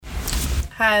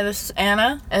Hi, this is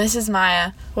Anna. And this is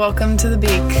Maya. Welcome to the Beak.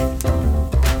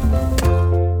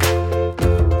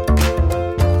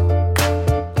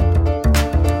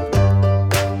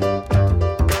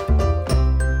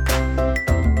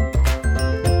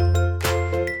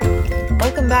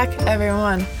 Welcome back,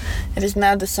 everyone. It is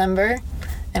now December,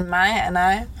 and Maya and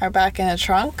I are back in a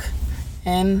trunk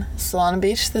in Solana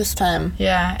Beach this time.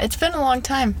 Yeah, it's been a long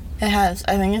time. It has.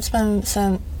 I think it's been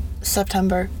since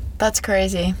September. That's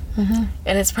crazy. Mm-hmm.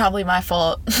 And it's probably my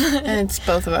fault. And it's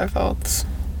both of our faults.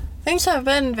 Things have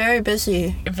been very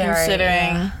busy,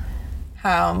 considering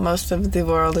how most of the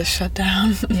world is shut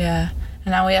down. Yeah.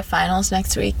 And now we have finals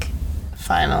next week.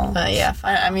 Final. Yeah.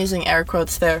 I'm using air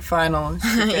quotes there, finals.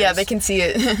 Yeah, they can see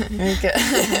it.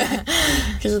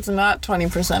 Because it's not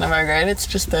 20% of our grade, it's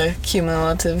just a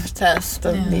cumulative test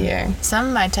of the year. Some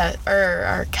of my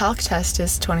our calc test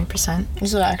is 20%.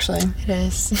 Is it actually? It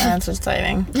is. That's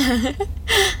exciting.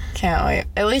 Can't wait.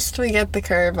 At least we get the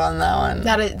curve on that one.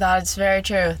 That is very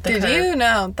true. Did you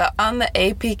know that on the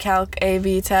AP Calc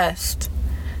AB test,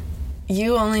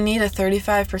 you only need a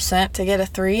 35% to get a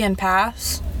 3 and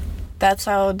pass? That's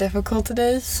how difficult it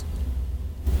is?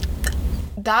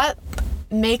 That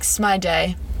makes my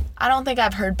day. I don't think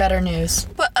I've heard better news.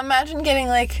 But imagine getting,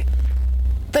 like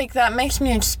that makes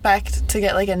me expect to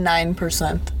get, a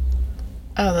 9%.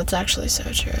 Oh, that's actually so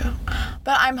true.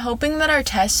 But I'm hoping that our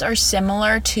tests are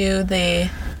similar to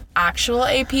the actual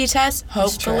AP test,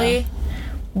 hopefully,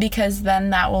 because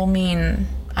then that will mean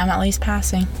I'm at least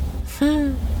passing.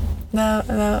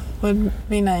 That would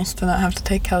be nice to not have to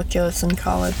take calculus in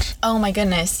college. Oh my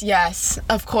goodness, yes,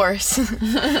 of course.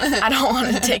 I don't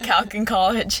want to take calc in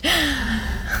college.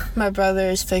 My brother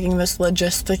is taking this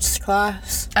logistics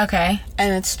class. Okay.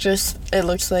 And it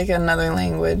looks like another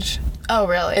language. Oh,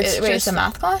 really? It's a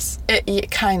math class?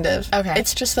 Kind of. Okay.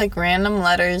 It's just random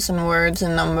letters and words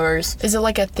and numbers. Is it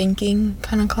like a thinking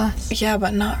kind of class? Yeah,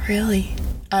 but not really.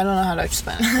 I don't know how to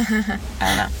explain it. I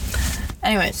don't know.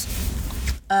 Anyways.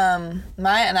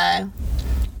 Maya and I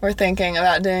were thinking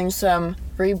about doing some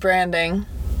rebranding.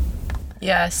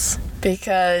 Yes.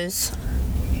 Because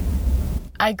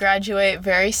I graduate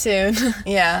very soon.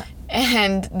 Yeah.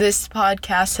 And this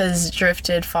podcast has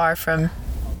drifted far from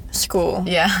school.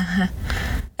 Yeah.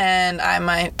 And I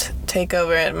might take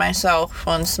over it myself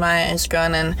once Maya is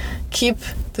gone and keep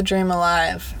the dream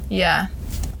alive. Yeah.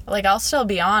 I'll still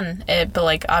be on it,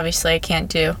 but obviously I can't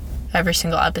do every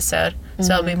single episode. Mm-hmm.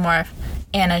 So it'll be more of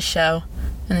Anna's show,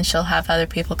 and then she'll have other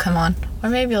people come on. Or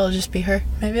maybe it'll just be her.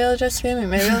 Maybe it'll just be me.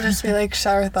 Maybe it'll just be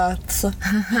shower thoughts.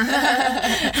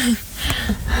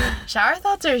 Shower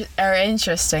thoughts are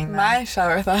interesting, though. My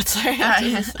shower thoughts are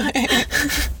interesting.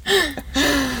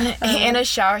 Anna's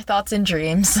shower thoughts and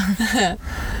dreams. I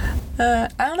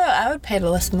don't know. I would pay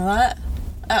to listen to that.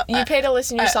 Oh, you pay to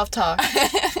listen to yourself talk.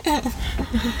 You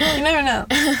never know.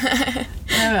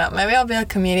 You never know. Maybe I'll be a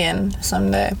comedian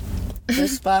someday.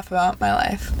 Just laugh about my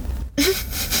life.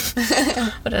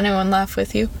 Would anyone laugh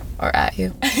with you or at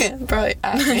you? Probably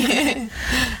at me.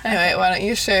 Anyway, why don't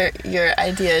you share your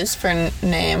ideas for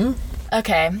name?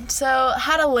 Okay, so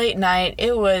had a late night.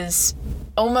 It was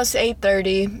almost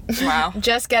 8:30. Wow.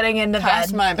 Just getting into bed.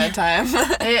 Past my bedtime.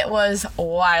 It was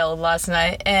wild last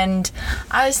night. And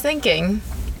I was thinking,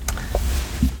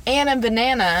 Anna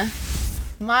Banana,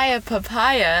 Maya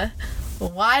Papaya,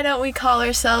 why don't we call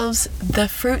ourselves the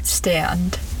Fruit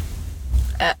Stand?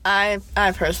 I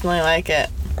personally like it.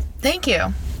 Thank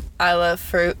you. I love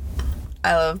fruit.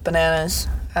 I love bananas.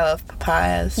 I love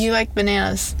papayas. You like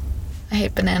bananas. I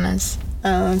hate bananas.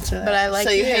 Oh, that's right. But I like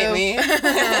so you hate me.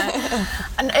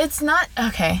 And it's not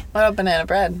okay. What about banana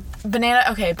bread?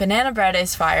 Banana bread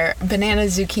is fire. Banana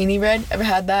zucchini bread. Ever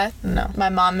had that? No. My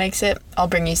mom makes it. I'll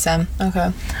bring you some.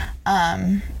 Okay.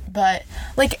 But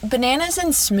bananas and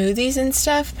smoothies and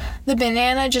stuff, the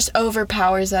banana just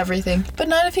overpowers everything. But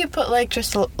not if you put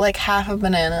just half a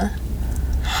banana.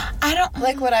 I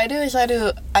don't what I do is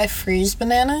I freeze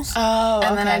bananas. Oh,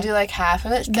 and then I do half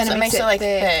of it because it makes it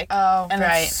thick. Oh, and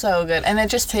right. It's so good, and it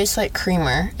just tastes like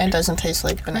creamer. It doesn't taste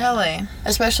like banana. Really?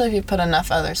 Especially if you put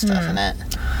enough other stuff in it.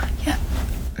 Yeah.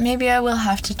 Maybe I will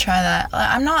have to try that.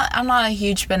 I'm not a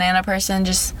huge banana person.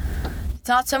 Just it's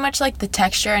not so much the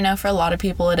texture. I know for a lot of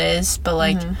people it is,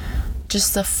 but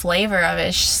just the flavor of it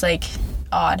is just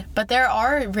odd. But there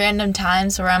are random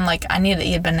times where I'm I need to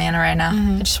eat a banana right now.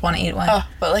 I just want to eat one. Oh,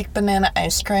 but banana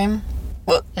ice cream?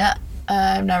 Well, yeah.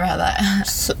 I've never had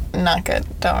that. Not good.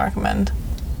 Don't recommend.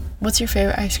 What's your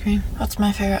favorite ice cream? What's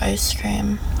my favorite ice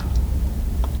cream?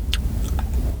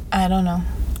 I don't know.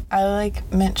 I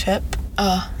like mint chip.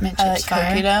 Oh, mint chip's I like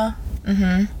cookie dough.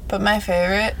 But my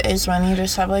favorite is when you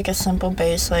just have, like, a simple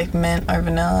base, like mint or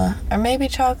vanilla. Or maybe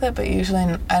chocolate, but usually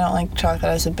I don't like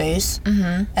chocolate as a base.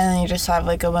 And then you just have,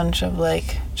 like, a bunch of,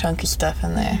 like, chunky stuff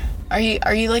in there. Are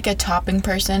you like a topping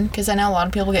person? Because I know a lot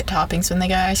of people get toppings when they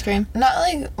get ice cream. Not,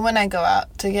 like, when I go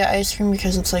out to get ice cream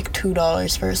because it's, like,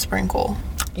 $2 for a sprinkle.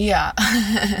 Yeah.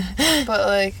 But,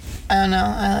 like, I don't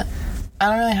know. I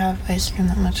don't really have ice cream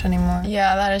that much anymore.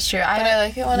 Yeah, that is true. But I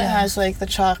like it when it has, like, the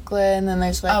chocolate, and then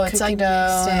there's, like, cookie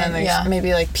dough, and then there's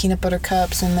maybe, like, peanut butter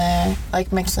cups in there.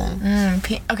 Like, mixing.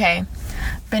 Okay.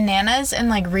 Bananas and,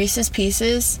 like, Reese's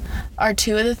Pieces are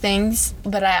two of the things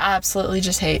that I absolutely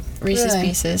just hate. Reese's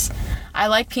Pieces. I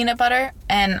like peanut butter,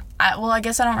 and, I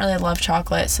guess I don't really love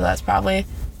chocolate, so that's probably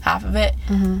half of it.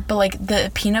 But, like, the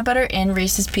peanut butter in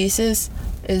Reese's Pieces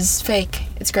is fake.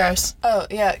 It's gross. Oh,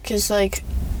 yeah, because, like,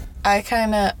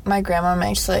 my grandma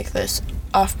makes, like, this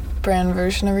off-brand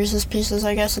version of Reese's Pieces,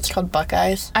 I guess. It's called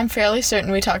Buckeyes. I'm fairly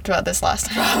certain we talked about this last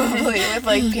time. Probably, with,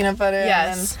 like, peanut butter.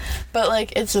 Yes. But,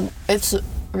 like, it's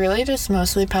really just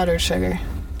mostly powdered sugar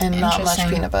and not much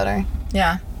peanut butter.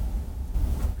 Yeah.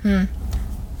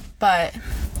 But,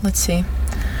 let's see.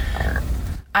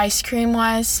 Ice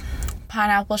cream-wise,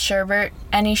 pineapple sherbet,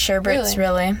 any sherbets,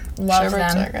 really. Love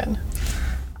Sherbets them. are good.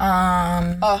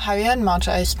 Oh, have you had matcha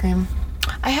ice cream?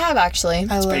 I have, actually.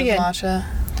 It's pretty good. I love matcha.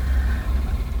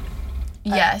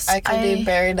 Yes. I could be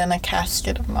buried in a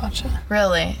casket of matcha.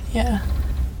 Really? Yeah.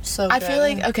 So good. I feel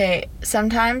like, okay,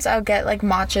 sometimes I'll get, like,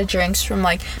 matcha drinks from,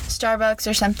 like, Starbucks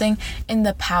or something in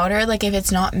the powder, like, if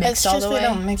it's not mixed all the way. They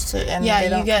don't mix it, and yeah, they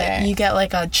don't care. you get,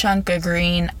 like, a chunk of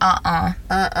green. No.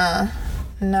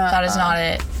 That is not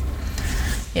it.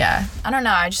 Yeah. I don't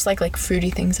know. I just like fruity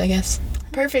things, I guess.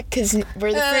 Perfect, because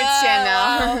we're the fruit stand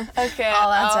now. Okay.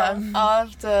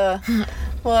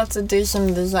 We'll have to do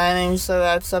some designing, so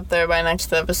that's up there by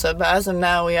next episode. But as of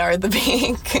now, we are the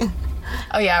beak.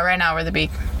 Oh, yeah, right now we're the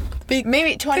beak.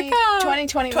 Maybe 2021.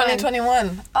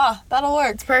 2021. Oh, that'll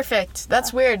work. It's perfect.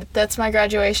 That's weird. That's my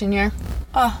graduation year.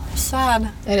 Oh,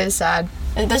 sad. It is sad.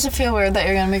 Does it feel weird that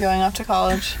you're going to be going off to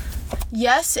college?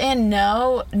 Yes and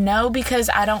no. No, because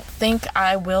I don't think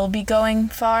I will be going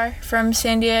far from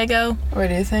San Diego. Where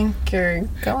do you think you're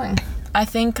going? I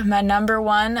think my number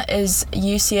one is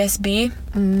UCSB.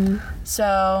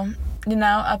 So,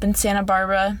 up in Santa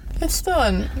Barbara. It's still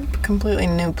a completely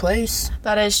new place.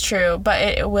 That is true, but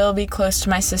it will be close to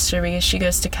my sister because she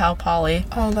goes to Cal Poly.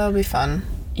 Oh, that'll be fun.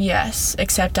 Yes,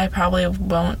 except I probably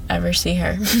won't ever see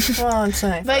her. Well, it's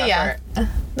nice. But yeah,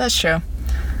 that's true.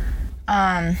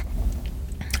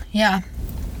 Yeah.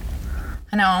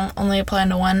 I know, I'm only applying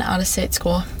to one out-of-state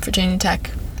school, Virginia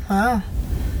Tech. Wow.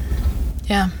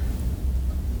 Yeah.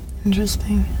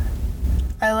 Interesting.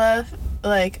 I love,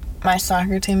 my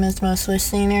soccer team is mostly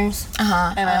seniors.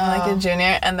 And I'm, a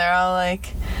junior, and they're all,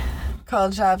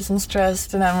 college jobs and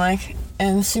stressed, and I'm,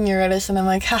 in senioritis, and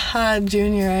I'm haha,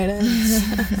 junioritis.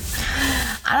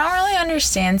 I don't really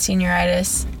understand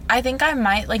senioritis. I think I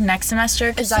might, next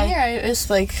semester, because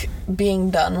senioritis, being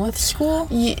done with school?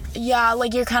 Yeah,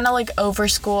 you're kind of, over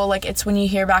school. It's when you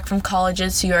hear back from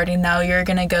colleges, so you already know you're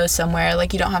going to go somewhere.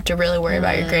 You don't have to really worry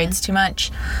about your grades too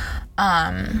much.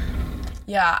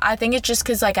 Yeah, I think it's just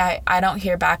because, I don't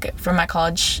hear back from my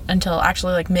college until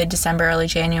actually, mid-December, early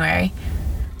January.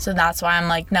 So that's why I'm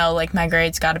no, my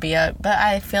grades got to be up. But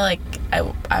I feel like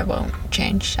I won't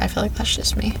change. I feel like that's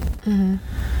just me.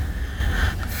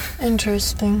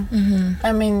 Interesting.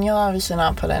 I mean, you'll obviously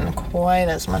not put in quite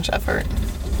as much effort.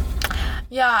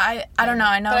 Yeah, I don't know.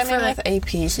 I know. But with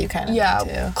APs, you kind of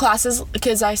need to. Classes,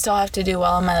 because I still have to do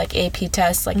well on my AP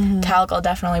tests. Calc, I'll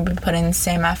definitely be putting the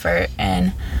same effort,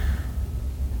 and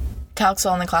Calc's the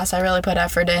only class I really put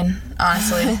effort in,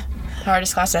 honestly. The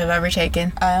hardest class I've ever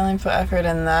taken. I only put effort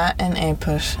in that and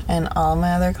A-Push. In all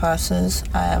my other classes,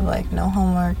 I have, no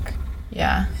homework.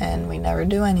 Yeah. And we never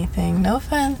do anything. No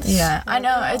offense. Yeah, I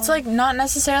know. It's, not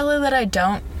necessarily that I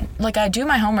don't. I do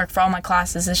my homework for all my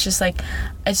classes. It's just,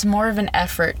 it's more of an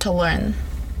effort to learn.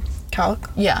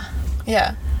 Calc? Yeah.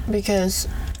 Yeah, because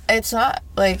it's not,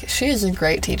 she is a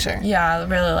great teacher. Yeah, I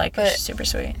really like her. She's super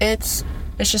sweet. It's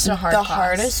just a hard class. The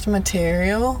hardest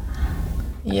material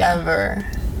ever.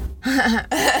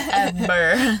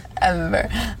 Ever.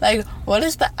 What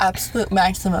is the absolute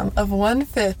maximum of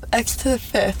 1/5 x to the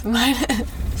 5th minus?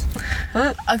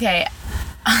 Okay.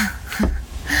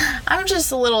 I'm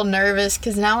just a little nervous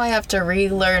because now I have to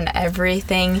relearn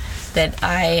everything that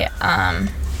I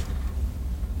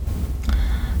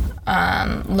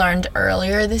learned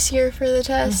earlier this year for the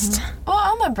test. Well,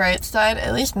 on the bright side,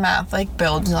 at least math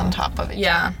builds on top of it.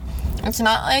 Yeah. It's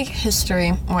not like history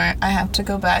where I have to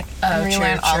go back and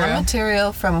relearn all the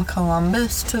material from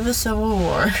Columbus to the Civil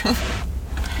War.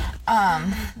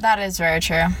 That is very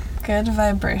true. Good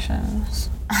vibrations.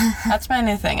 That's my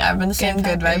new thing. I've been saying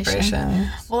good vibrations.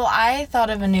 Well, I thought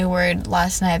of a new word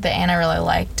last night that Anna really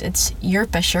liked. It's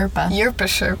Yerpa Sherpa. Yerpa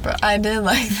Sherpa. I did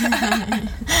like that.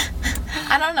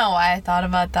 I don't know why I thought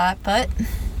about that, but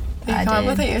Did you come up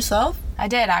with it yourself? I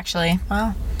did, actually.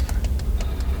 Wow.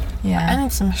 Yeah. I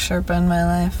need some Sherpa in my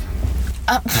life.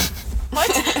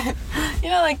 What? You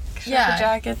know, like Sherpa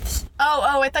jackets.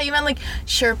 Oh, I thought you meant like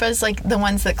Sherpas, like the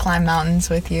ones that climb mountains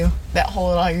with you, that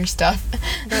hold all your stuff.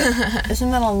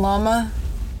 Isn't that a llama?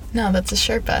 No, that's a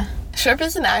Sherpa.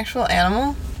 Sherpa's an actual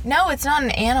animal? No, it's not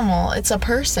an animal. It's a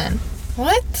person.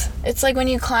 What? It's like when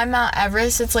you climb Mount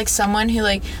Everest, it's like someone who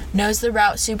like knows the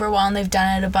route super well and they've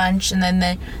done it a bunch, and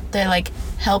then they like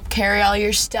help carry all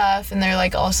your stuff, and they're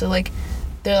like also like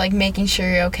they're like making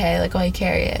sure you're okay like while you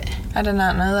carry it. I did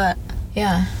not know that.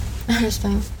 Yeah.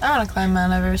 Interesting. I want to climb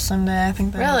Mount Everest someday. I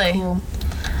think that'd be cool.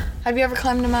 Have you ever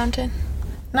climbed a mountain?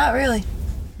 Not really.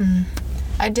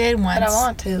 I did once. But I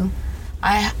want to.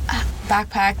 I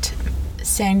backpacked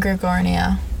San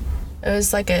Gregorio. It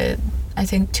was like a, I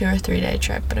think, 2 or 3 day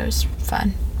trip, but it was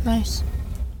fun. Nice.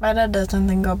 My dad doesn't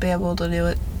think I'll be able to do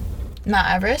it. Mount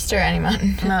Everest or any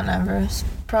mountain? Mount Everest.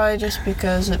 Probably just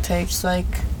because it takes, like,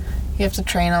 you have to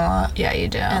train a lot. Yeah, you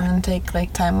do. And then take,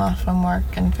 like, time off from work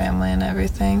and family and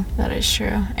everything. That is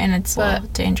true. And it's a little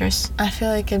dangerous. I feel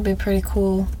like it'd be pretty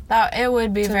cool. It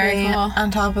would be very cool.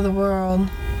 On top of the world.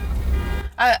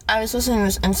 I was listening to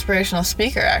this inspirational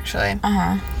speaker, actually.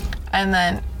 And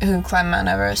then, who climbed Mount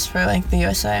Everest for, like, the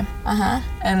USA.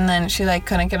 And then she, like,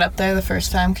 couldn't get up there the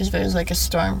first time because there was, like, a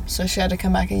storm. So she had to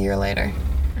come back a year later.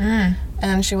 And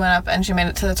then she went up and she made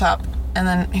it to the top. And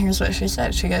then here's what she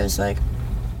said. She goes, like,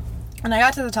 and I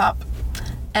got to the top,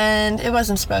 and it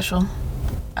wasn't special.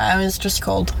 I was just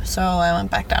cold, so I went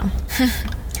back down.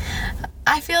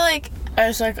 I feel like I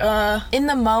was like, in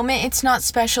the moment, it's not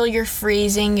special. You're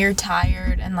freezing, you're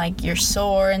tired, and, like, you're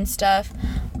sore and stuff.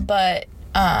 But,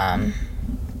 I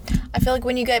feel like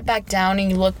when you get back down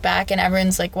and you look back and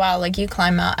everyone's like, wow, like, you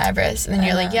climbed Mount Everest. And then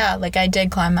you're like, yeah, like, I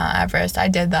did climb Mount Everest. I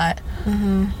did that.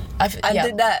 I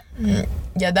did that.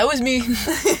 Yeah, that was me.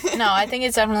 No, I think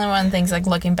it's definitely one of the things, like,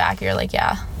 looking back, you're like,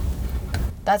 yeah.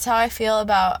 That's how I feel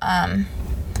about,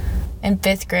 in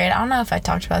 5th grade. I don't know if I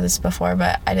talked about this before,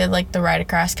 but I did, like, the ride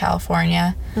across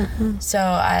California. So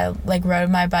I, like, rode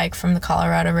my bike from the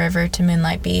Colorado River to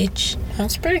Moonlight Beach.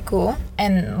 That's pretty cool.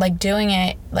 And, like, doing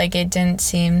it, like, it didn't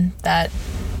seem that,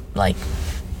 like,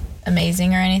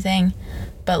 amazing or anything.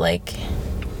 But, like,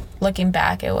 looking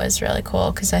back, it was really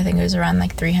cool because I think it was around,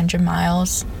 like, 300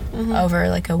 miles over,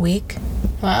 like, a week.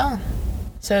 Wow.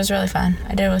 So it was really fun.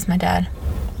 I did it with my dad.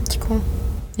 That's cool.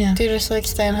 Yeah. Do you just, like,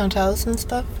 stay in hotels and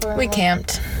stuff? Or We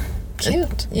camped.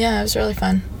 Cute. Yeah, it was really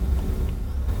fun.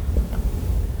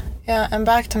 Yeah, and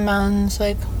back to mountains,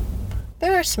 like,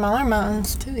 there are smaller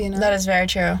mountains, too, you know? That is very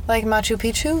true. Like Machu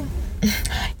Picchu?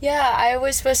 Yeah, I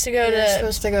was supposed to go You're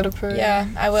supposed to go to Peru. Yeah,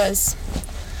 I was.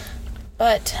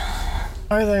 But...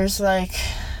 Or there's, like,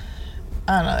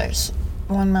 I don't know, there's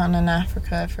one mountain in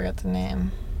Africa, I forget the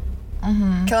name.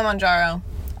 Kilimanjaro.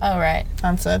 Oh, right.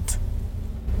 That's it.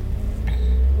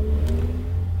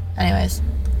 Anyways.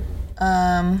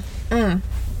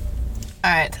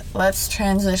 Alright, let's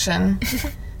transition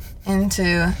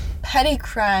into petty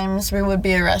crimes we would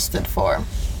be arrested for.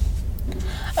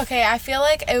 Okay, I feel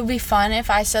like it would be fun if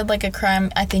I said, like, a crime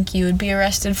I think you would be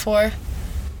arrested for.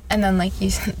 And then, like, you...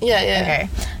 Yeah. Okay.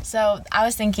 So, I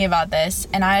was thinking about this,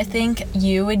 and I think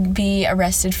you would be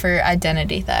arrested for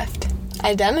identity theft.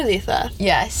 Identity theft?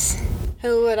 Yes.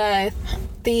 Who would I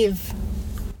thieve?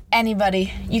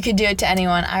 Anybody. You could do it to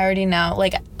anyone. I already know.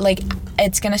 Like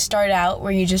it's gonna start out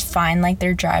where you just find, like,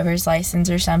 their driver's license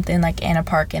or something, like, in a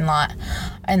parking lot.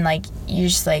 And, like, you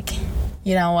just, like,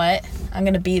 you know what? I'm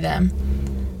gonna be them.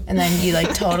 And then you,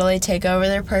 like, totally take over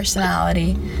their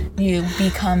personality. You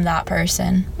become that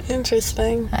person.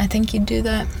 Interesting. I think you'd do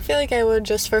that. I feel like I would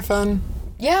just for fun.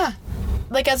 Yeah.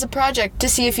 Like, as a project, to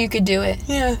see if you could do it.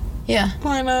 Yeah. Yeah.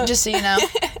 Why not? Just so you know.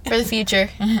 For the future.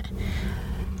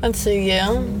 Let's see,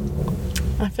 yeah.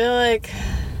 I feel like...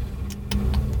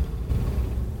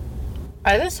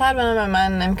 I just had one in my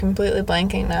mind and I'm completely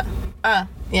blanking now. Ah,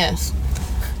 yes.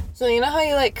 So you know how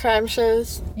you like crime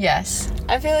shows? Yes.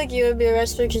 I feel like you would be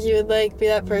arrested because you would, like, be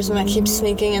that person that keeps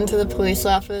sneaking into the police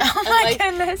office Oh my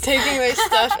and, like, goodness. taking their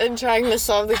stuff and trying to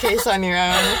solve the case on your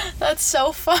own. That's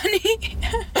so funny.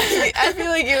 I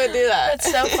feel like you would do that.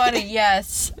 That's so funny,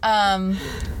 yes.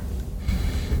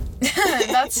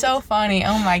 That's so funny.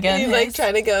 Oh my goodness. You like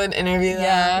try to go and interview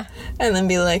them, and then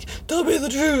be like, "Tell me the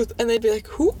truth," and they'd be like,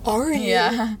 "Who are you?"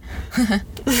 Yeah.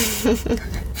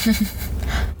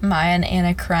 Maya and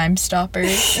Anna Crime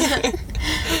Stoppers.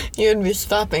 You would be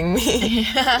stopping me.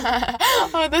 Yeah.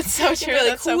 Oh, that's so true. You'd be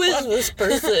like, that's so who is funny. this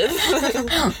person?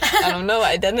 I don't know.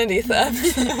 Identity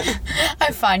theft.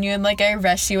 I find you and like I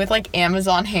arrest you with like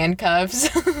Amazon handcuffs.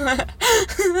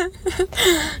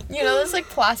 You know those like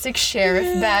plastic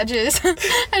sheriff badges?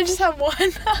 I just have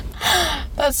one.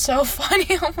 That's so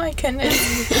funny. Oh my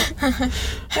goodness.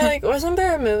 Like, wasn't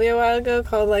there a movie a while ago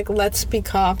called like Let's Be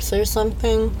Cops or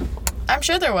something? I'm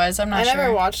sure there was. I'm not sure. I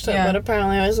never watched it, but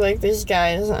apparently it was like these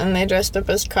guys and they dressed up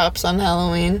as cops on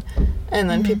Halloween, and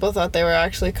then people thought they were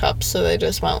actually cops, so they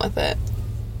just went with it.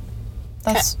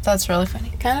 That's really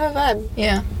funny. Kind of a vibe.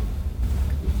 Yeah.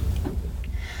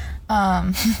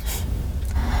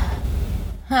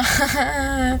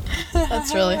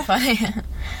 That's really funny.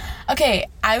 Okay,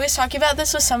 I was talking about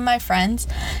this with some of my friends,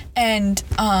 and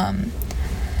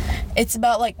it's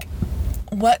about like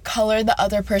what color the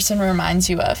other person reminds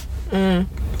you of.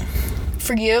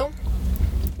 For you,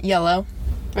 yellow.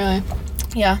 Really?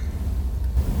 Yeah.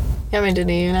 You want me to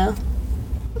do you now?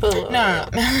 No.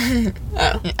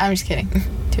 Oh. I'm just kidding.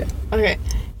 Do it. Okay.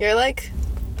 You're like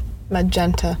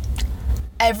magenta.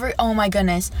 Oh my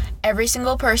goodness. Every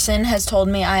single person has told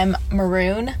me I am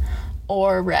maroon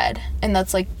or red, and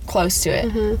that's like close to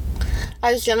it.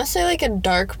 I was gonna say like a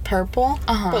dark purple,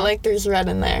 but like there's red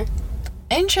in there.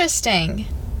 Interesting.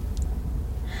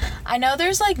 I know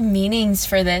there's like meanings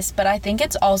for this, but I think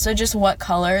it's also just what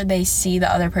color they see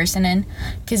the other person in.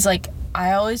 Because like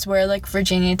I always wear like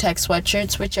Virginia Tech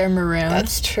sweatshirts, which are maroon.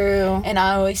 That's true. And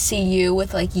I always see you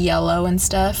with like yellow and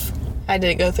stuff. I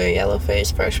did go through a yellow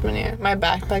phase freshman year. My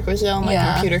backpack was yellow,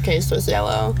 my computer case was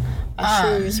yellow, my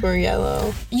shoes were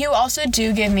yellow. You also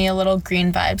do give me a little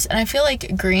green vibes, and I feel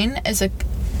like green is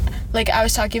like I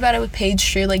was talking about it with Paige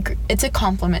True, like it's a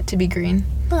compliment to be green.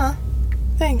 Huh.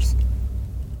 Thanks.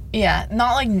 Yeah,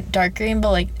 not like dark green,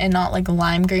 but like, and not like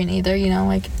lime green either, you know,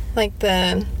 like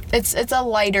the... It's a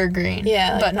lighter green.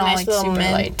 Yeah, like but not nice like super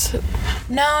mint. light.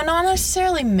 No, not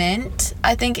necessarily mint.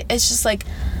 I think it's just like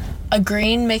a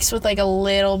green mixed with like a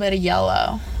little bit of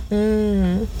yellow.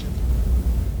 I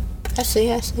see.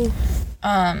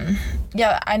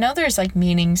 Yeah, I know there's like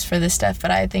meanings for this stuff,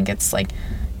 but I think it's like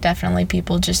definitely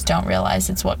people just don't realize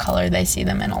it's what color they see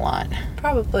them in a lot.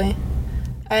 Probably.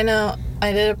 I know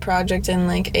I did a project in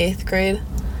like 8th grade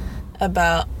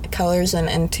about colors and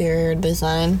interior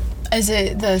design. Is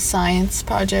it the science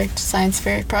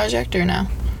fair project, or no?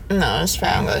 No, it was for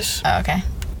English. Oh, okay.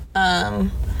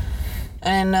 And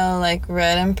I know like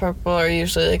red and purple are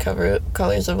usually the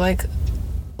colors of like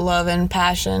love and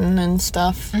passion and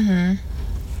stuff. Oh,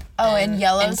 and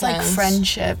yellow's like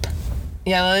friendship.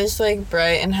 Yellow is like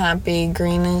bright and happy.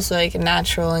 Green is like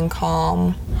natural and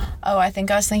calm. Oh, I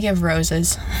think I was thinking of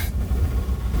roses.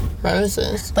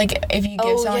 Roses. Like if you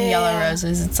give someone yellow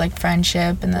roses, it's like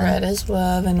friendship, and then red is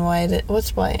love, and white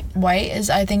what's white? White is,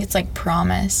 I think it's like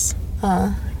promise.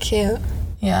 Cute.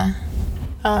 Yeah.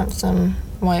 I want some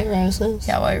white roses.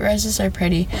 Yeah, white roses are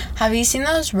pretty. Have you seen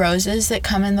those roses that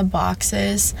come in the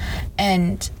boxes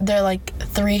and they're like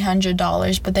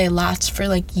 $300, but they last for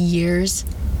like years?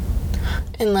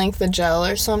 In like the gel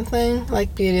or something,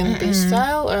 like Beauty and the Beast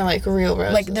style, or like real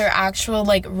roses? Like they're actual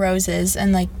like roses,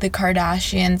 and like the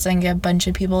Kardashians and a bunch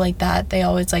of people like that, they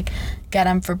always like get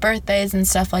them for birthdays and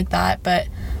stuff like that, but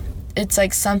it's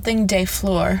like something de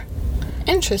fleur.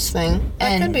 Interesting.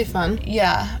 That could be fun.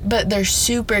 Yeah, but they're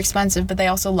super expensive, but they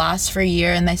also last for a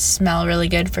year, and they smell really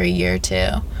good for a year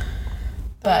too.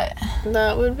 But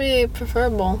that would be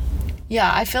preferable.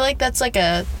 Yeah, I feel like that's like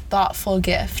a thoughtful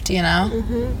gift, you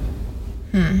know?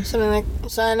 Something like,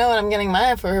 so I know what I'm getting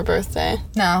Maya for her birthday.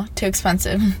 No, too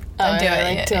expensive. Don't do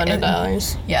it. Like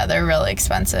 $200. Yeah, they're really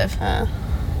expensive.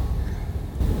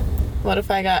 What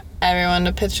if I got everyone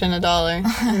to pitch in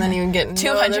 $1, and then you would get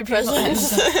 200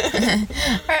 presents?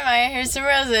 Alright, Maya, here's some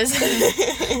roses.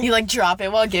 You like drop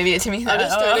it while giving it to me. I'll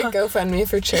just start a GoFundMe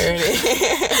for charity.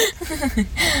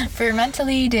 For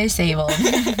mentally disabled.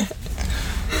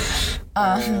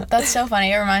 That's so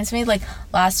funny. It reminds me, like,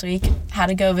 last week, had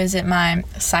to go visit my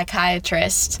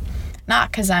psychiatrist. Not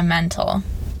because I'm mental.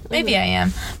 Maybe I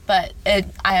am. But I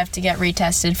have to get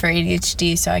retested for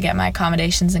ADHD, so I get my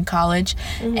accommodations in college.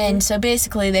 And so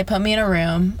basically, they put me in a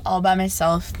room all by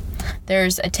myself.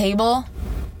 There's a table,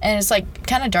 and it's, like,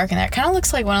 kind of dark in there. It kind of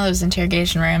looks like one of those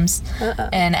interrogation rooms.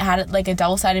 And it had, like, a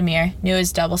double-sided mirror. Knew it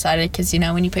was double-sided because, you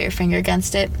know, when you put your finger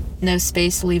against it, no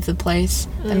space to leave the place.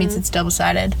 That means it's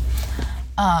double-sided.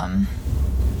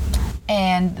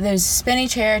 and there's a spinny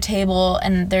chair table,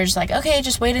 and there's like, okay,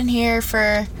 just wait in here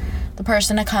for the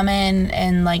person to come in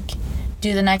and like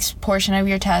do the next portion of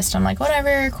your test. I'm like,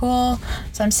 whatever, cool.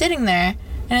 So I'm sitting there,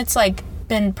 and it's like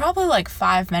been probably like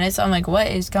 5 minutes. I'm like, what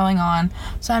is going on?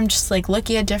 So I'm just like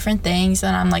looking at different things,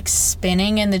 and I'm like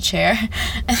spinning in the chair,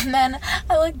 and then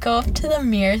I like go up to the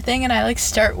mirror thing, and I like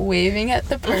start waving at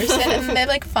the person, and they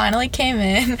like finally came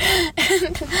in,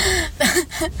 and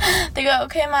they go,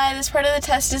 okay, Maya, this part of the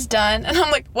test is done, and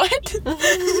I'm like, what? You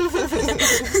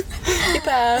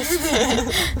passed.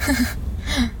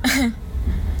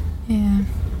 Yeah.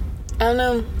 I don't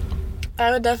know.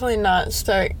 I would definitely not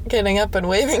start getting up and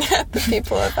waving at the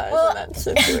people if I was in that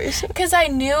situation. Because I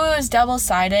knew it was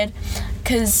double-sided,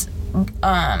 because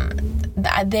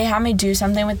they had me do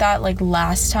something with that like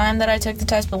last time that I took the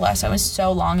test, but last time was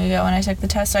so long ago when I took the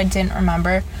test, so I didn't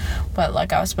remember what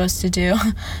like I was supposed to do.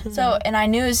 Mm-hmm. So, and I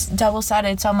knew it was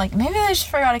double-sided, so I'm like, maybe they just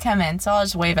forgot to come in, so I'll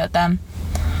just wave at them.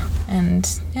 And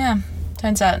yeah,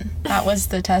 turns out that was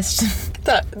the test.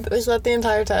 Was that the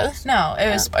entire test? No, it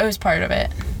was part of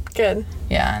it. Good.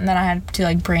 Yeah, and then I had to do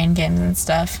like brain games and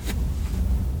stuff.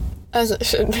 As it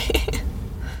should be.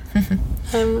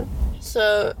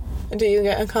 So, do you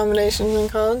get accommodations in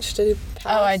college? Did you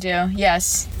pass? Oh, I do.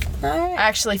 Yes. All right. I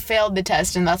actually failed the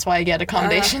test, and that's why I get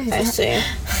accommodations. I see.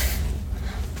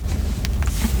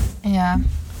 Yeah.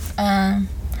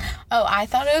 I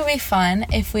thought it would be fun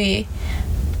if we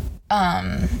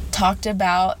talked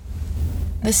about,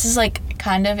 this is like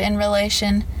kind of in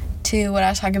relation to what I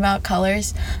was talking about,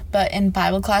 colors, but in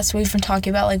Bible class we've been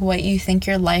talking about like what you think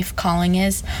your life calling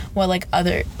is, what like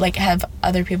have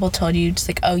other people told you, just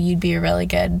like, oh, you'd be really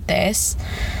good this.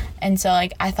 And so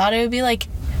like I thought it would be like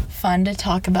fun to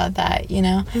talk about that, you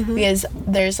know. Mm-hmm. Because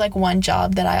there's like one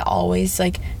job that I always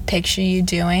like picture you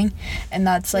doing, and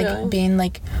that's like really? Being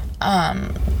like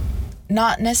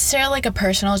not necessarily like a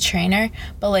personal trainer,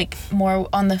 but like more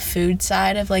on the food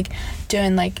side of like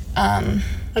doing like a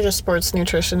sports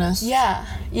nutritionist.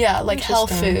 Yeah, like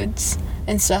health foods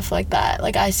and stuff like that.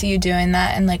 Like I see you doing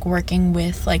that and like working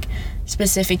with like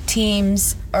specific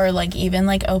teams, or like even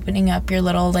like opening up your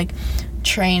little like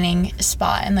training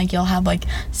spot, and like you'll have like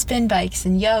spin bikes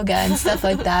and yoga and stuff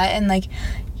like that, and like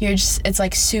you're just, it's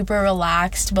like super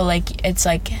relaxed, but like it's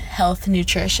like health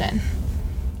nutrition.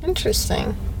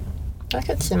 Interesting. I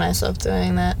could see myself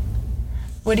doing that.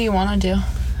 What do you want to do?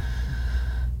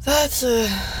 That's a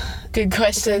good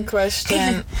question.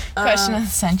 Question of the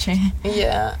century.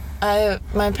 Yeah.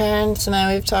 My parents and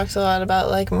I, we've talked a lot about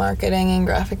like marketing and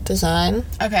graphic design.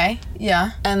 Okay,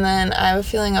 yeah. And then I have a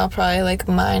feeling I'll probably like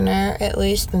minor at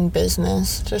least in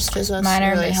business, just because that's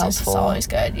minor really business helpful. Is always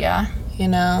good, yeah. You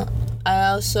know,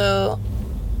 I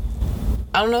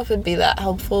don't know if it'd be that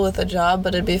helpful with a job,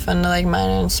 but it'd be fun to like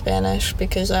minor in Spanish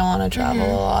because I want to travel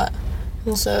a lot.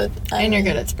 And so and you're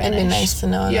good at Spanish. It'd be nice to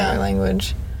know another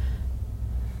language.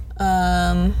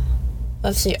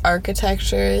 Let's see,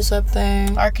 architecture is up there.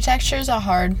 Architectures are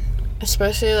hard.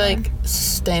 Especially like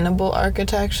sustainable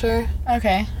architecture.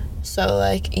 Okay. So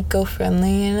like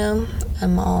eco-friendly, you know?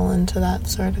 I'm all into that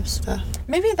sort of stuff.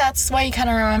 Maybe that's why you kind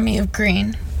of remind me of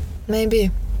green.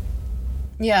 Maybe.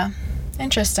 Yeah.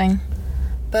 Interesting.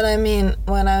 But I mean,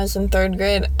 when I was in 3rd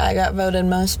grade, I got voted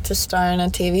most to star in a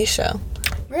TV show.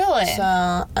 Really? So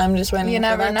I'm just waiting for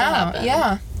that to happen.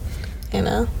 Yeah. You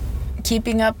know?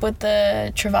 Keeping up with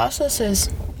the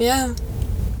Travasoses. Yeah.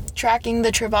 Tracking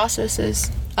the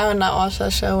Travasoses. I would not watch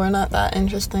that show. We're not that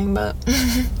interesting, but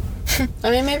I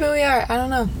mean, maybe we are. I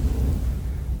don't know.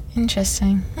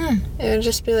 Interesting. It would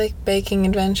just be like baking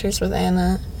adventures with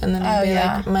Anna, and then it'd be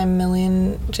like my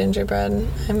million gingerbread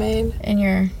I made. And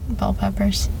your bell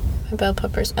peppers. My bell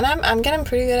peppers. And I'm getting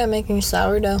pretty good at making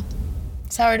sourdough.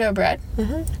 Sourdough bread?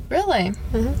 Mm-hmm. Really?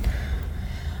 Mm-hmm.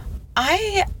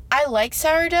 I like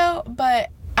sourdough, but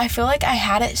I feel like I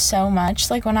had it so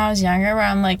much, like when I was younger, where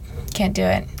I'm like, can't do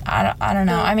it. I don't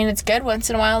know. I mean, it's good once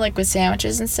in a while, like with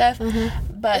sandwiches and stuff,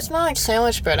 but it's not like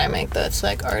sandwich bread I make, though. It's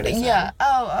like artisan. Yeah.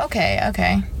 Oh,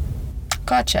 okay.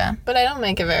 Gotcha. But I don't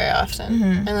make it very often.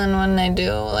 And then when I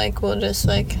do, like, we'll just,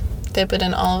 like, dip it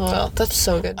in olive oil. That's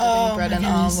so good, dipping bread in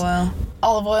olive oil.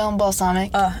 Olive oil and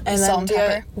balsamic. And salt and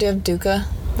pepper. Do you have Dukkah?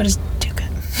 What is Dukkah?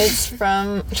 It's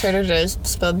from Trader Joe's.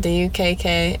 It's spelled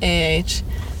Dukkah.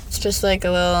 It's just like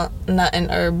a little nut and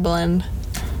herb blend.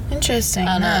 Interesting.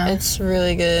 I know. It's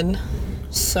really good.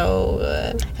 So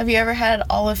good. Have you ever had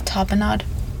olive tapenade?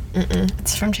 Mm-mm.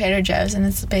 It's from Trader Joe's, and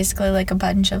it's basically like a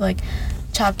bunch of like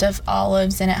chopped up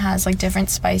olives, and it has like different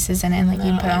spices in it, and like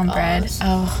you put on bread. Olives.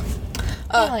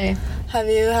 Oh, really? Have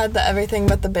you had the everything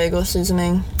but the bagel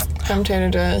seasoning? from Trader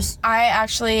Joe's? I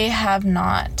actually have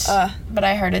not, but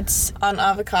I heard it's on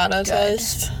avocado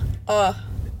toast.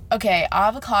 Okay,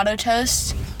 avocado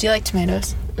toast. Do you like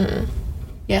tomatoes?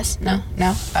 Yes? No?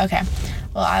 Okay.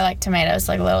 Well, I like tomatoes,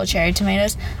 like little cherry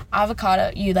tomatoes.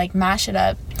 Avocado, you like mash it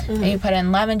up and you put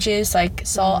in lemon juice, like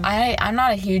salt. I'm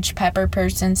not a huge pepper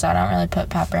person, so I don't really put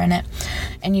pepper in it.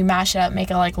 And you mash it up,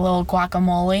 make it like a little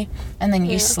guacamole, and then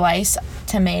you slice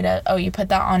tomato. Oh, you put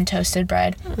that on toasted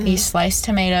bread. You slice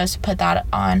tomatoes, put that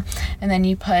on, and then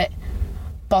you put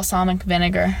balsamic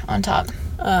vinegar on top.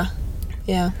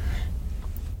 Yeah.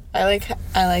 I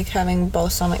like having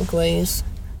balsamic glaze.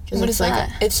 What is like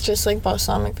that? It's just like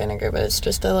balsamic vinegar, but it's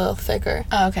just a little thicker.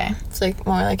 Oh, okay. It's like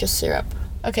more like a syrup.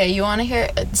 Okay, you want to hear,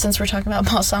 since we're talking about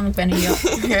balsamic vinegar,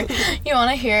 you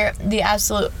want to hear the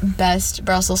absolute best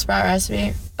Brussels sprout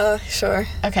recipe? Sure.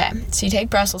 Okay, so you take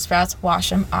Brussels sprouts, wash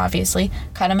them, obviously,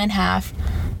 cut them in half,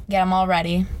 get them all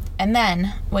ready, and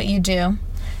then what you do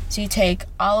is you take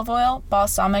olive oil,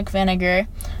 balsamic vinegar,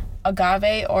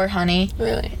 agave or honey,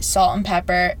 salt and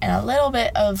pepper, and a little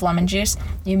bit of lemon juice.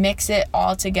 You mix it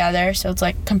all together so it's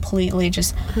like completely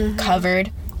just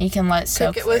covered. You can let it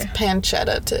soak. Cook it with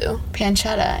pancetta too.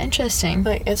 Pancetta, interesting.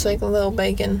 Like it's like a little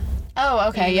bacon. Oh,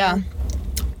 okay, yeah.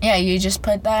 Yeah, you just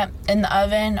put that in the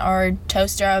oven or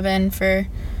toaster oven for,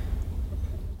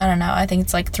 I don't know, I think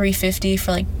it's like 350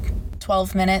 for like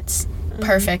 12 minutes.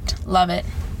 Perfect. Love it.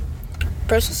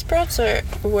 Brussels sprouts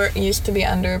used to be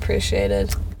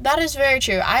underappreciated. That is very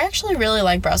true. I actually really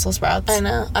like Brussels sprouts. I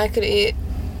know. I could eat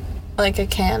like a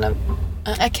can of...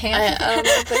 a can? I don't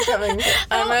know if they're coming...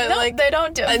 No, they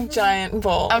don't do a giant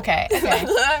bowl. Okay.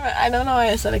 I don't know why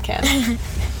I said a can.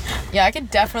 Yeah, I could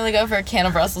definitely go for a can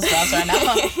of Brussels sprouts right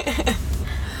now.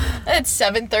 It's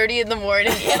 7:30 in the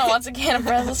morning. Anna wants a can of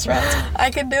Brussels sprouts.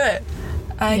 I could do it.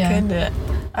 I could do it.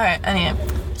 All right, anyway.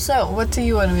 So, what do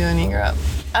you want to be when you grow up?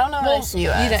 I don't know what I see you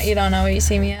as. You don't know what you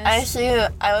see me as?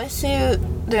 I always see you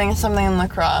doing something in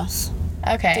lacrosse.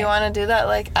 Okay. Do you want to do that,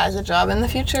 like, as a job in the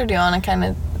future, or do you want to kind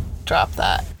of drop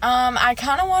that? I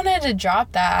kind of wanted to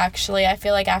drop that, actually. I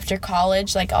feel like after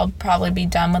college, like, I'll probably be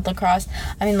done with lacrosse.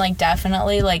 I mean, like,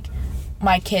 definitely, like,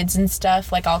 my kids and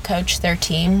stuff, like, I'll coach their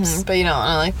teams. But you don't want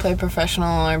to, like, play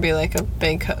professional or be, like, a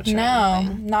big coach or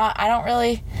anything? I don't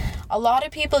really... A lot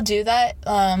of people do that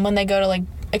when they go to, like,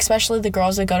 especially the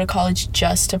girls that go to college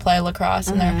just to play lacrosse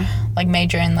and they're like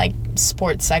major in like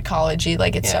sports psychology,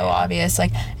 like it's so obvious,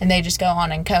 like, and they just go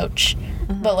on and coach.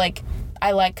 But like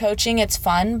I like coaching, it's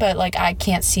fun, but like I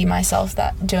can't see myself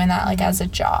doing that like as a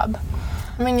job.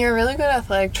 I mean, you're a really good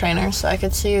athletic trainer, so I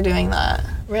could see you doing that.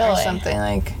 Really? Or something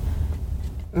like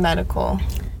medical.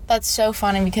 That's so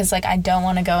funny because like I don't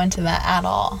want to go into that at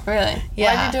all. Really?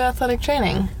 Yeah. Why do you do athletic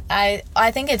training?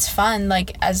 I think it's fun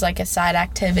like as like a side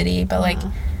activity, but like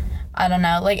I don't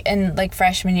know, like in like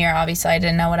freshman year obviously I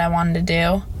didn't know what I wanted to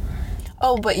do.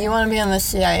 Oh, but you want to be on the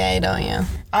CIA, don't you?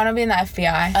 I want to be in the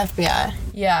FBI. FBI.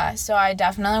 Yeah, so I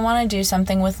definitely want to do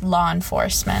something with law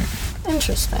enforcement.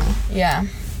 Interesting. Yeah.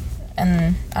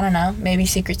 And I don't know, maybe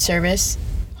Secret Service,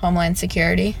 Homeland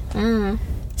Security.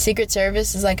 Secret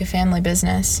Service is like a family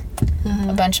business.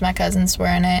 A bunch of my cousins were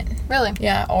in it. Really?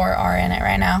 Yeah, or are in it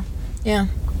right now. Yeah.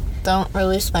 Don't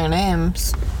release their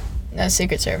names. No,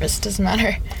 Secret Service, doesn't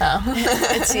matter. Oh.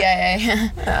 It's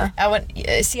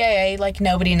CIA. CIA, like,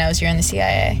 nobody knows you're in the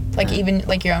CIA. Like, even,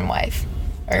 like, your own wife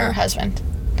or your husband.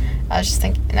 I was just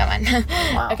thinking, no mind.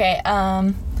 Wow. Okay,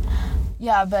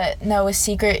 yeah, but no, with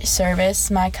Secret Service,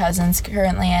 my cousin's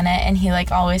currently in it, and he,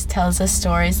 like, always tells us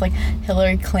stories, like,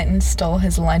 Hillary Clinton stole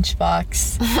his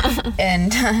lunchbox,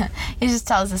 and he just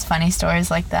tells us funny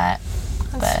stories like that.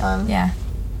 That's fun. Yeah.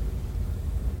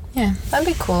 Yeah. That'd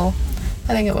be cool.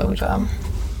 I think it would be cool.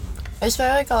 Is there,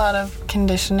 like, a lot of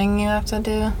conditioning you have to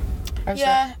do?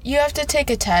 Yeah, you have to take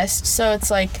a test, so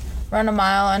it's, like, run a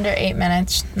mile under 8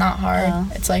 minutes, not hard.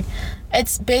 Oh. It's, like...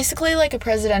 It's basically like a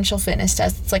presidential fitness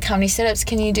test. It's like how many sit-ups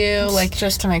can you do? Like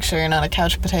just to make sure you're not a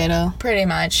couch potato. Pretty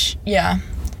much, yeah.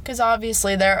 Because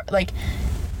obviously they're like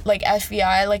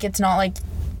FBI. Like it's not like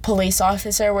police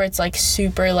officer where it's like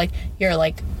super like you're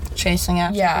like chasing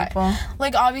after people.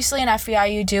 Like obviously in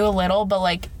FBI you do a little, but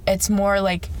like it's more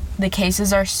like the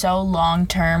cases are so long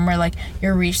term where like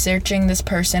you're researching this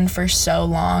person for so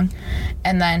long,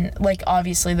 and then like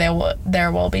obviously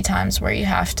there will be times where you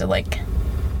have to like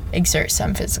exert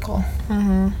some physical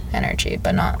energy,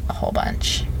 but not a whole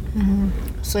bunch.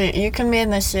 So you can be in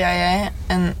the CIA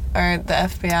or the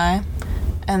FBI,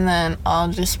 and then I'll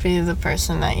just be the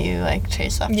person that you like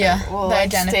chase after. Yeah, we'll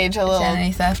like stage a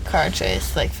little theft car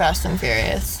chase, like Fast and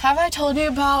Furious. Have I told you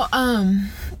about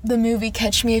the movie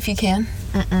Catch Me If You Can?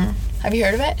 Have you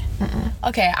heard of it? Mm-mm.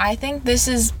 Okay, I think this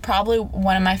is probably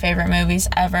one of my favorite movies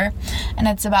ever, and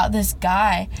it's about this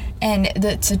guy, and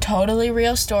it's a totally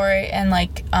real story, and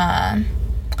like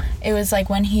it was like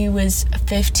when he was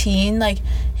 15, like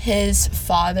his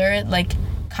father like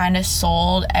kind of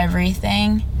sold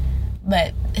everything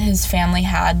that his family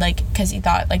had, like, because he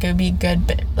thought like it would be good,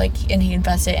 but like, and he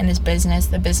invested in his business.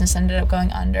 The business ended up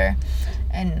going under,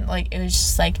 and like it was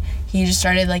just like he just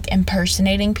started like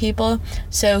impersonating people.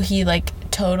 So he like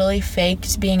totally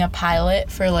faked being a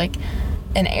pilot for like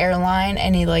an airline,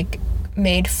 and he like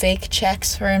made fake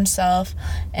checks for himself,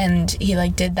 and he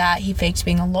like did that. He faked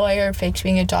being a lawyer, faked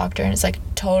being a doctor, and it's like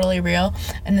totally real.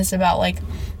 And it's about like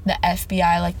the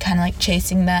FBI like kind of like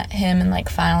chasing him and like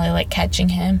finally like catching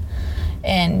him.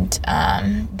 And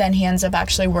then he ends up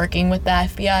actually working with the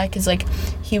FBI because like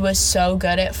he was so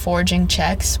good at forging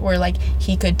checks where like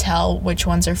he could tell which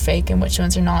ones are fake and which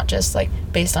ones are not, just like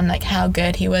based on like how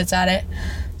good he was at it.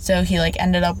 So he like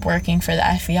ended up working for the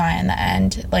FBI in the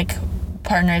end, like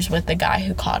partners with the guy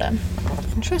who caught him.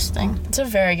 Interesting. It's a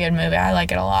very good movie. I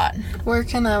like it a lot. Where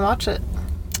can I watch it?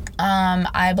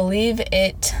 I believe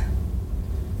it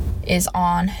is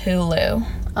on Hulu.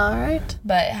 All right.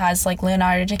 But it has like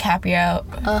Leonardo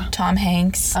DiCaprio, Tom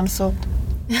Hanks. I'm sold.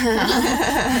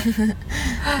 Yeah.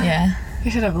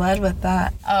 You should have led with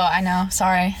that. Oh, I know.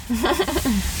 Sorry.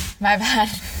 My bad.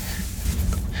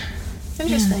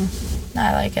 Interesting.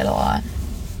 I like it a lot.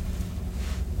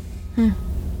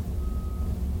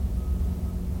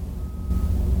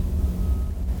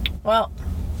 Well,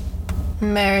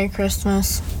 Merry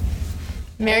Christmas.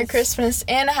 Merry Christmas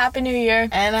and a Happy New Year.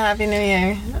 And a Happy New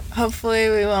Year.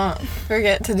 Hopefully we won't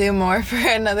forget to do more for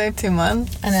another 2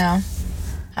 months. I know.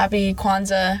 Happy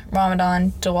Kwanzaa,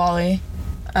 Ramadan, Diwali,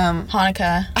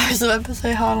 Hanukkah. I was about to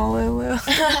say Honolulu.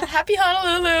 Happy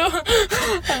Honolulu.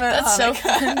 That's so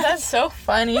fun. That's so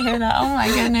funny, Hannah. Oh my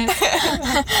goodness.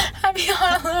 Happy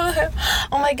Honolulu.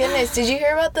 Oh my goodness. Did you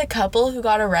hear about the couple who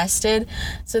got arrested?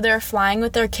 So they're flying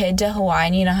with their kid to Hawaii,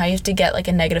 and you know how you have to get like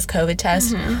a negative COVID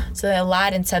test? Mm-hmm. So they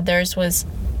lied and said theirs was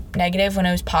negative when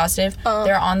it was positive. They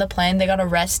were on the plane. They got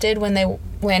arrested when they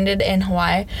landed in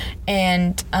Hawaii,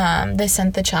 and they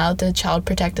sent the child to Child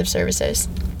Protective Services.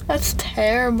 That's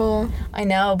terrible. I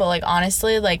know, but like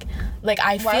honestly, like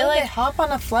I feel Why would like they hop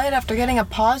on a flight after getting a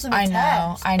positive test?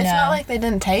 I know. It's not like they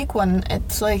didn't take one.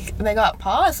 It's like they got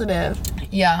positive.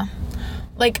 Yeah.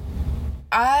 Like,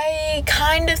 I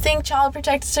kind of think Child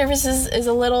Protective Services is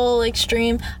a little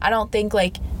extreme. I don't think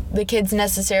like the kid's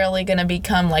necessarily gonna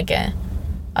become like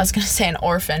I was going to say an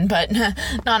orphan, but not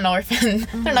an orphan.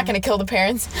 Mm-hmm. They're not going to kill the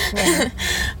parents. Yeah.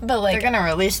 But, like... They're going to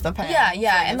release the parents.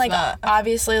 Yeah. And, like,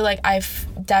 obviously, like, I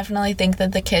definitely think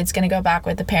that the kid's going to go back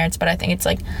with the parents, but I think it's,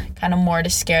 like, kind of more to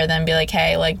scare them, be like,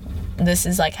 hey, like, this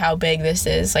is, like, how big this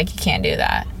is. Like, you can't do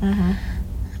that. Mm-hmm.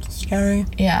 Scary.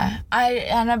 Yeah.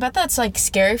 I bet that's, like,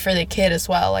 scary for the kid as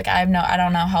well. Like, I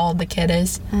don't know how old the kid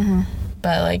is. Mm-hmm.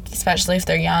 But, like, especially if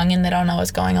they're young and they don't know what's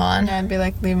going on. Yeah, I'd be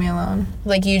like, leave me alone.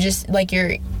 Like, you just, like,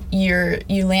 you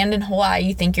land in Hawaii,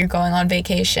 you think you're going on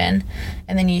vacation,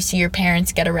 and then you see your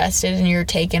parents get arrested and you're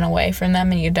taken away from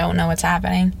them and you don't know what's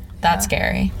happening. That's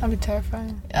scary. That'd be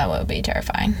terrifying. That would be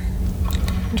terrifying.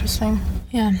 Interesting.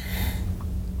 Yeah.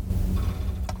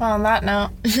 Well, on that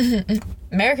note.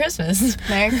 Merry Christmas.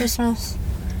 Merry Christmas.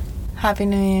 Happy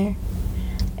New Year.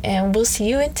 And we'll see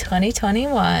you in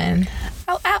 2021.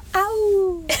 Ow, ow,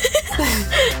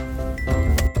 ow.